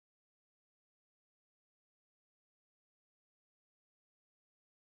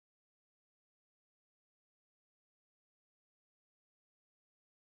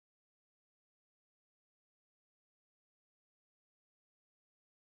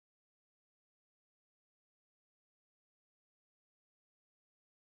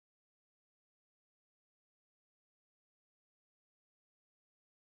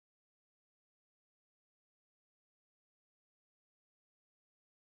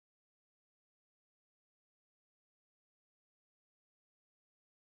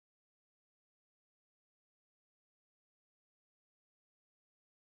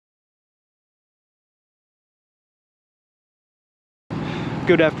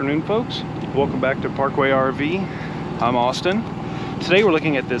Good afternoon, folks. Welcome back to Parkway RV. I'm Austin. Today we're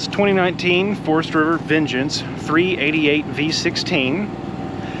looking at this 2019 Forest River Vengeance 388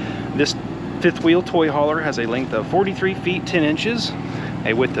 V16. This fifth wheel toy hauler has a length of 43 feet 10 inches,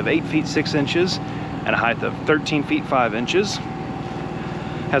 a width of 8 feet 6 inches, and a height of 13 feet 5 inches.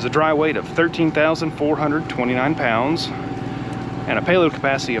 Has a dry weight of 13,429 pounds and a payload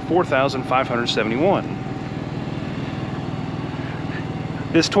capacity of 4,571.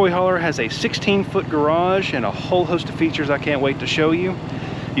 This toy hauler has a 16-foot garage and a whole host of features I can't wait to show you.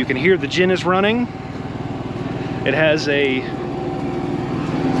 You can hear the gen is running. It has a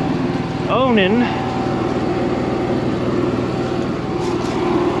Onan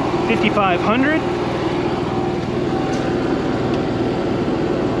 5500.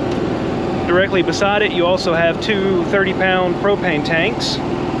 Directly beside it, you also have two 30-pound propane tanks.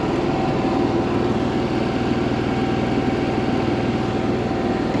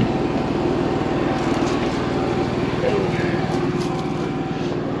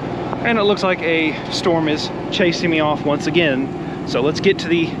 And it looks like a storm is chasing me off once again. So let's get to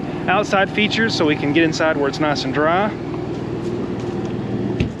the outside features so we can get inside where it's nice and dry.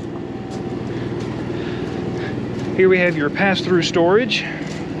 Here we have your pass-through storage.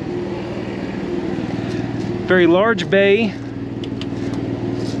 Very large bay.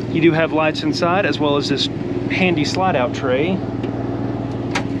 You do have lights inside as well as this handy slide-out tray.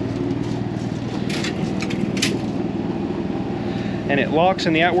 And it locks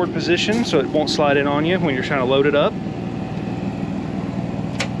in the outward position so it won't slide in on you when you're trying to load it up.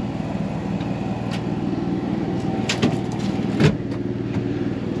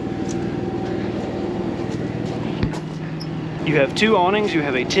 You have two awnings. You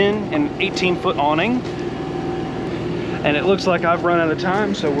have a 10 and 18-foot awning. And it looks like I've run out of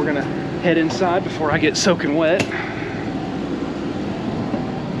time, so we're gonna head inside before I get soaking wet.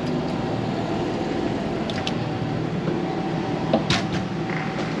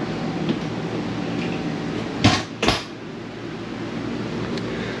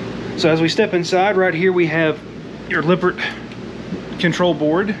 So as we step inside, right here we have your Lippert control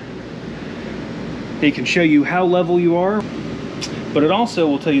board. It can show you how level you are, but it also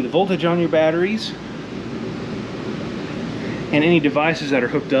will tell you the voltage on your batteries and any devices that are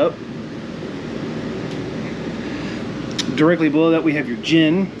hooked up. Directly below that we have your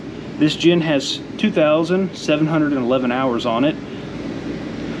gen. This gen has 2,711 hours on it.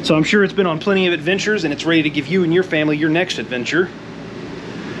 So I'm sure it's been on plenty of adventures and it's ready to give you and your family your next adventure.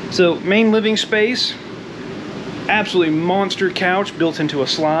 So main living space, absolutely monster couch built into a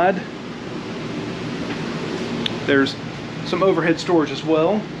slide. There's some overhead storage as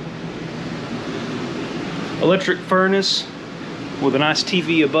well. Electric furnace with a nice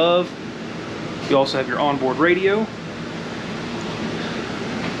TV above. You also have your onboard radio.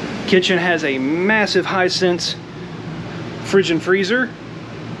 Kitchen has a massive Hisense fridge and freezer.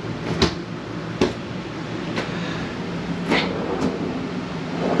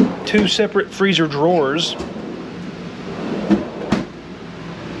 Two separate freezer drawers.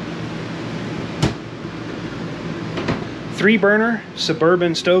 Three burner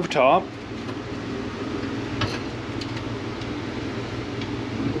Suburban stovetop.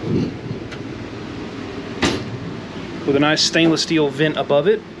 With a nice stainless steel vent above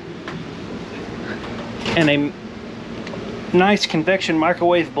it. And a nice convection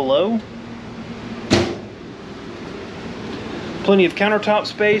microwave below. Plenty of countertop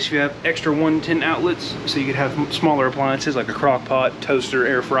space. You have extra 110 outlets, so you could have smaller appliances like a crock pot, toaster,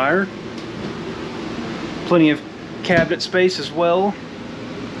 air fryer. Plenty of cabinet space as well.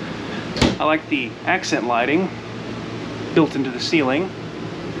 I like the accent lighting built into the ceiling.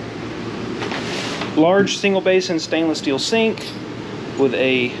 Large single basin stainless steel sink with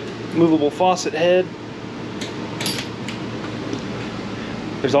a movable faucet head.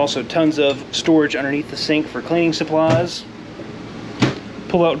 There's also tons of storage underneath the sink for cleaning supplies.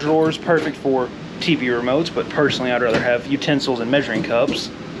 Pull-out drawers, perfect for TV remotes, but personally I'd rather have utensils and measuring cups.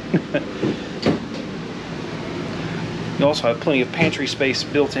 You also have plenty of pantry space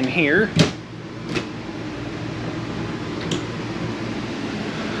built in here.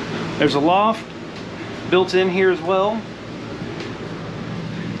 There's a loft built in here as well.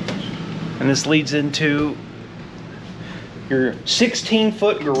 And this leads into your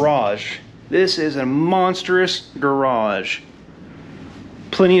 16-foot garage. This is a monstrous garage.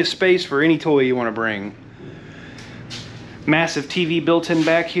 Plenty of space for any toy you want to bring. Massive TV built in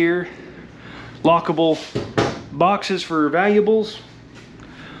back here. Lockable boxes for valuables.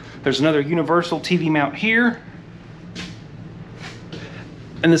 There's another universal TV mount here.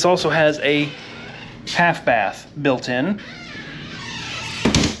 And this also has a half bath built in.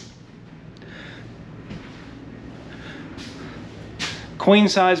 Queen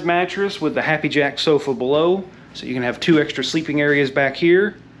size mattress with the Happy Jack sofa below, so you can have 2 extra sleeping areas back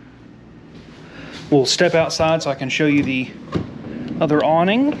here. We'll step outside so I can show you the other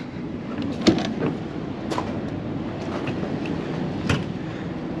awning.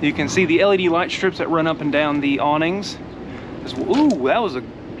 You can see the LED light strips that run up and down the awnings. Ooh, that was a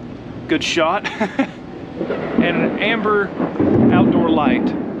good shot. And an amber outdoor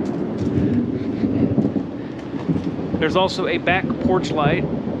light. There's also a back porch light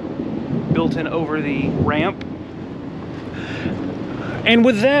built in over the ramp. And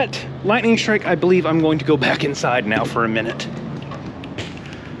with that lightning strike, I believe I'm going to go back inside now for a minute.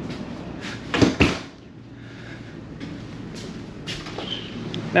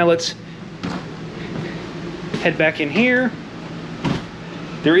 Now let's head back in here.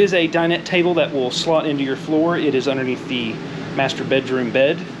 There is a dinette table that will slot into your floor. It is underneath the master bedroom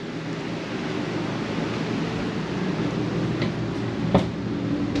bed.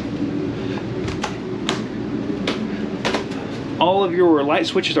 All of your light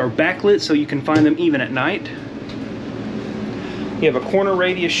switches are backlit, so you can find them even at night. You have a corner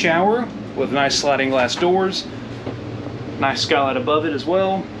radius shower with nice sliding glass doors. Nice skylight above it as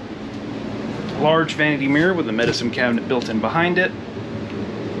well. Large vanity mirror with a medicine cabinet built in behind it.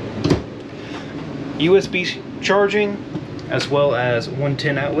 USB charging, as well as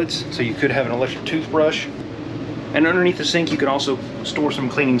 110 outlets, so you could have an electric toothbrush. And underneath the sink you can also store some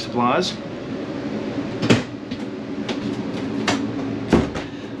cleaning supplies.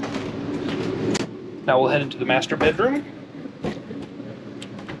 Now we'll head into the master bedroom.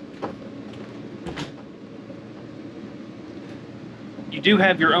 You do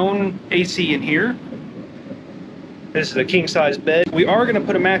have your own AC in here. This is a king size bed. We are going to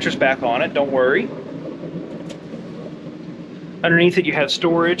put a mattress back on it, don't worry. Underneath it you have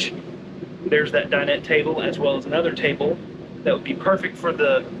storage. There's that dinette table as well as another table that would be perfect for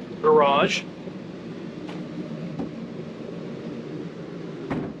the garage.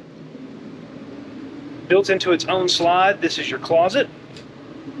 Built into its own slide, this is your closet.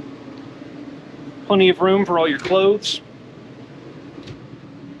 Plenty of room for all your clothes.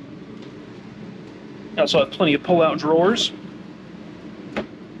 You also have plenty of pull-out drawers.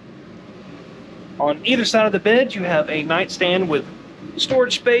 On either side of the bed, you have a nightstand with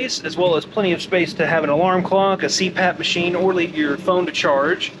storage space, as well as plenty of space to have an alarm clock, a CPAP machine, or leave your phone to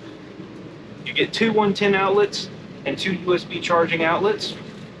charge. You get 2 110 outlets and 2 USB charging outlets.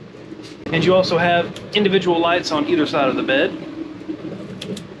 And you also have individual lights on either side of the bed,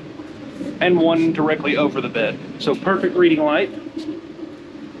 and one directly over the bed. So perfect reading light.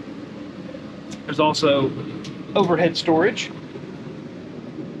 There's also overhead storage.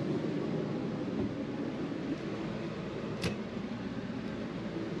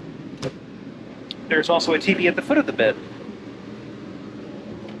 There's also a TV at the foot of the bed.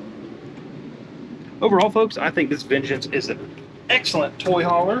 Overall, folks, I think this Vengeance is an excellent toy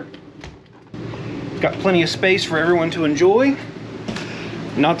hauler. Got plenty of space for everyone to enjoy.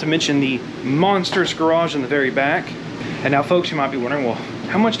 Not to mention the monstrous garage in the very back. And now, folks, you might be wondering, well,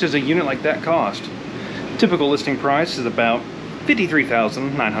 how much does a unit like that cost? Typical listing price is about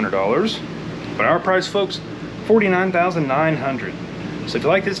 $53,900. But our price, folks, $49,900. So if you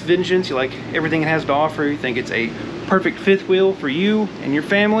like this Vengeance, you like everything it has to offer, you think it's a perfect fifth wheel for you and your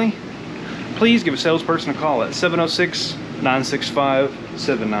family, please give a salesperson a call at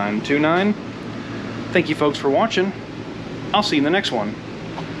 706-965-7929. Thank you folks for watching. I'll see you in the next one.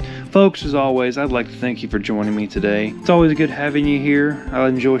 Folks, as always, I'd like to thank you for joining me today. It's always good having you here. I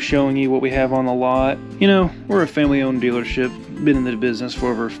enjoy showing you what we have on the lot. You know, we're a family-owned dealership, been in the business for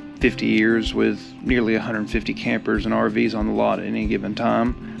over 50 years with nearly 150 campers and RVs on the lot at any given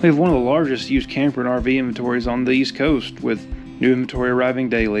time. We have one of the largest used camper and RV inventories on the East Coast, with new inventory arriving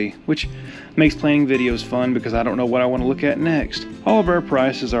daily, which makes planning videos fun because I don't know what I want to look at next. All of our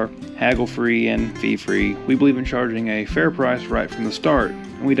prices are haggle-free and fee-free. We believe in charging a fair price right from the start,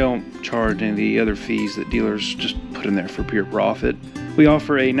 and we don't charge any of the other fees that dealers just put in there for pure profit. We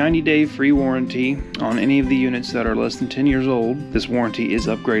offer a 90-day free warranty on any of the units that are less than 10 years old. This warranty is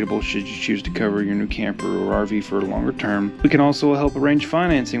upgradable should you choose to cover your new camper or RV for a longer term. We can also help arrange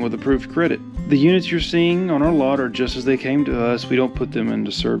financing with approved credit. The units you're seeing on our lot are just as they came to us. We don't put them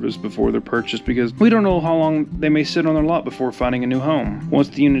into service before they're purchased because we don't know how long they may sit on their lot before finding a new home. Once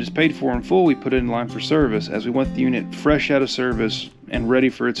the unit is paid for in full, we put it in line for service, as we want the unit fresh out of service and ready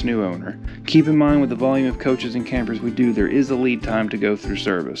for its new owner. Keep in mind, with the volume of coaches and campers we do, there is a lead time to go through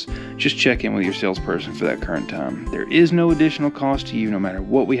service. Just check in with your salesperson for that current time. There is no additional cost to you no matter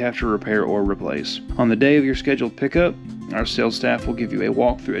what we have to repair or replace. On the day of your scheduled pickup, Our sales staff will give you a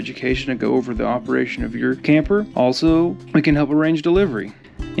walkthrough education to go over the operation of your camper. Also, we can help arrange delivery.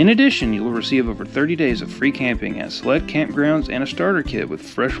 In addition, you will receive over 30 days of free camping at select campgrounds and a starter kit with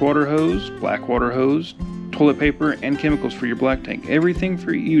freshwater hose, blackwater hose, toilet paper, and chemicals for your black tank. Everything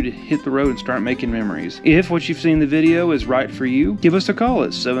for you to hit the road and start making memories. If what you've seen in the video is right for you, give us a call at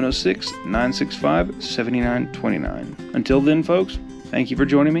 706-965-7929. Until then, folks, thank you for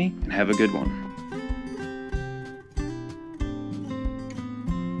joining me and have a good one.